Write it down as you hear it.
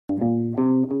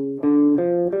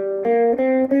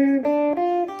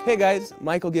Hey guys,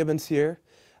 Michael Gibbons here.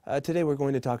 Today we're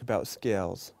going to talk about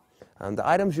scales. The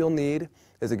items you'll need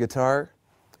is a guitar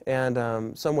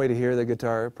and some way to hear the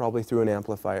guitar, probably through an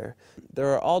amplifier. There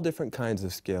are all different kinds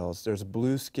of scales. There's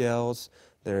blues scales,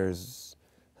 there's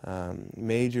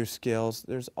major scales,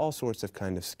 there's all sorts of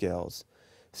kind of scales.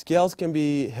 Scales can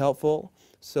be helpful,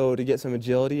 so to get some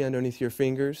agility underneath your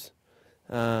fingers.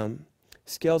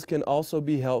 Scales can also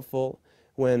be helpful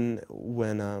when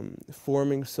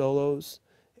forming solos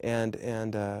and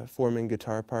forming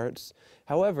guitar parts.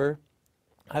 However,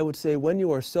 I would say when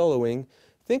you are soloing,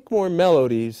 think more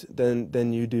melodies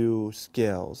than you do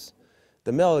scales.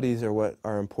 The melodies are what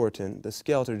are important. The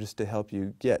scales are just to help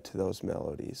you get to those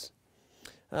melodies.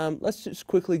 Let's just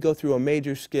quickly go through a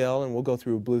major scale, and we'll go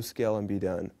through a blues scale and be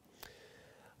done.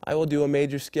 I will do a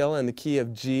major scale in the key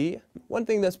of G. One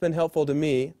thing that's been helpful to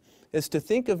me is to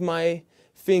think of my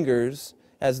fingers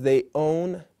as they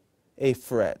own a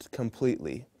fret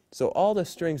completely. So all the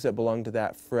strings that belong to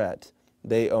that fret,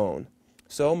 they own.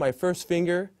 So my first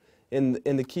finger in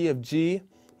the key of G,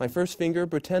 my first finger,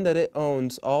 pretend that it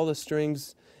owns all the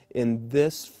strings in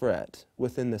this fret,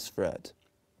 within this fret.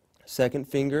 Second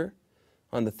finger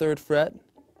on the third fret,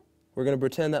 we're going to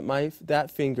pretend that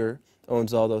that finger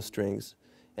owns all those strings,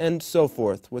 and so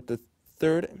forth with the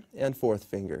third and fourth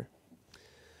finger.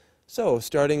 So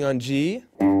starting on G,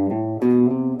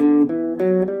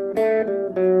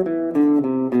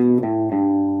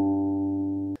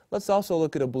 let's also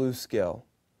look at a blues scale.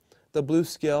 The blues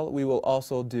scale we will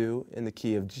also do in the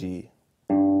key of G.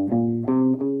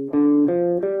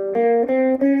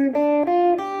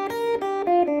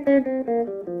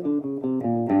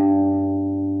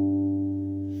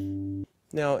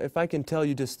 Now, if I can tell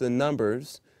you just the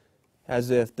numbers, as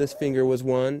if this finger was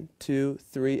 1, 2,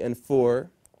 3, and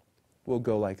 4, we'll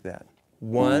go like that.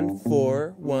 1,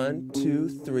 4, 1, 2,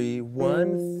 3,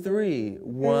 1, 3,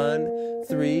 1,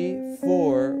 3,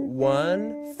 4,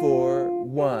 1, 4,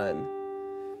 1.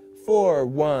 4,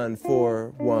 1,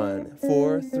 4, 1,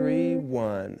 4, 3,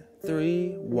 1,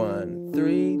 3, 1,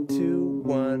 3, 2,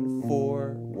 1,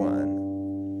 4,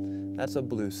 1. That's a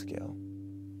blues scale.